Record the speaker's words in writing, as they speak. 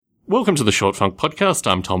Welcome to the Short Funk Podcast.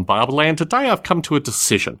 I'm Tom Barbalet, and today I've come to a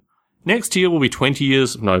decision. Next year will be 20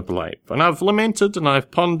 years of Noble Ape, and I've lamented and I've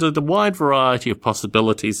pondered a wide variety of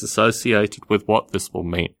possibilities associated with what this will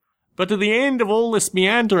mean. But at the end of all this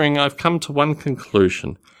meandering, I've come to one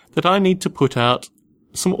conclusion, that I need to put out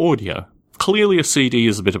some audio. Clearly a CD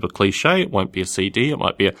is a bit of a cliche. It won't be a CD. It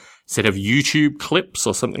might be a set of YouTube clips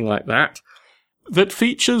or something like that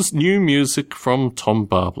features new music from Tom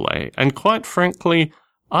Barbalet. And quite frankly,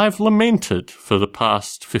 I've lamented for the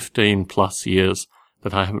past 15 plus years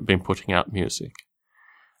that I haven't been putting out music.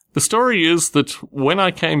 The story is that when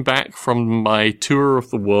I came back from my tour of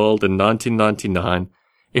the world in 1999,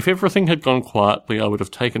 if everything had gone quietly, I would have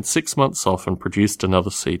taken 6 months off and produced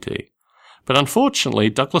another CD. But unfortunately,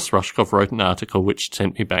 Douglas Rushkoff wrote an article which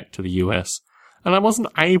sent me back to the US, and I wasn't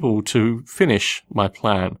able to finish my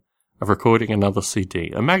plan of recording another CD,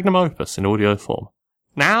 a magnum opus in audio form.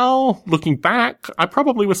 Now, looking back, I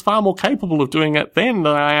probably was far more capable of doing it then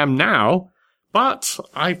than I am now, but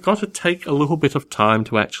I've got to take a little bit of time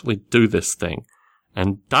to actually do this thing.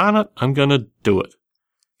 And darn it, I'm gonna do it.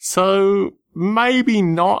 So, maybe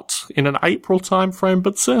not in an April time frame,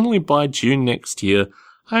 but certainly by June next year,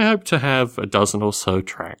 I hope to have a dozen or so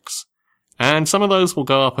tracks. And some of those will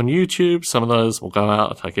go up on YouTube, some of those will go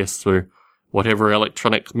out, I guess, through whatever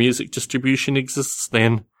electronic music distribution exists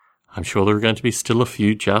then. I'm sure there are going to be still a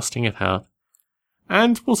few jousting it out.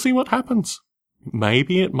 And we'll see what happens.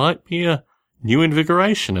 Maybe it might be a new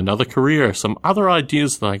invigoration, another career, some other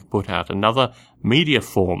ideas that I can put out, another media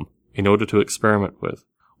form in order to experiment with.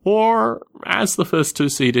 Or, as the first two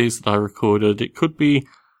CDs that I recorded, it could be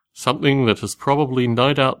something that has probably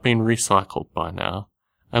no doubt been recycled by now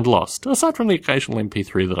and lost, aside from the occasional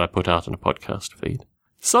MP3 that I put out in a podcast feed.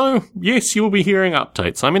 So, yes, you will be hearing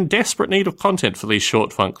updates. I'm in desperate need of content for these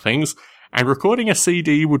short funk things, and recording a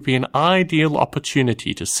CD would be an ideal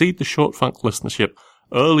opportunity to seed the short funk listenership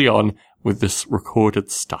early on with this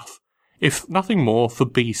recorded stuff. If nothing more, for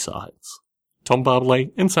B-sides. Tom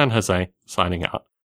Barbalet in San Jose, signing out.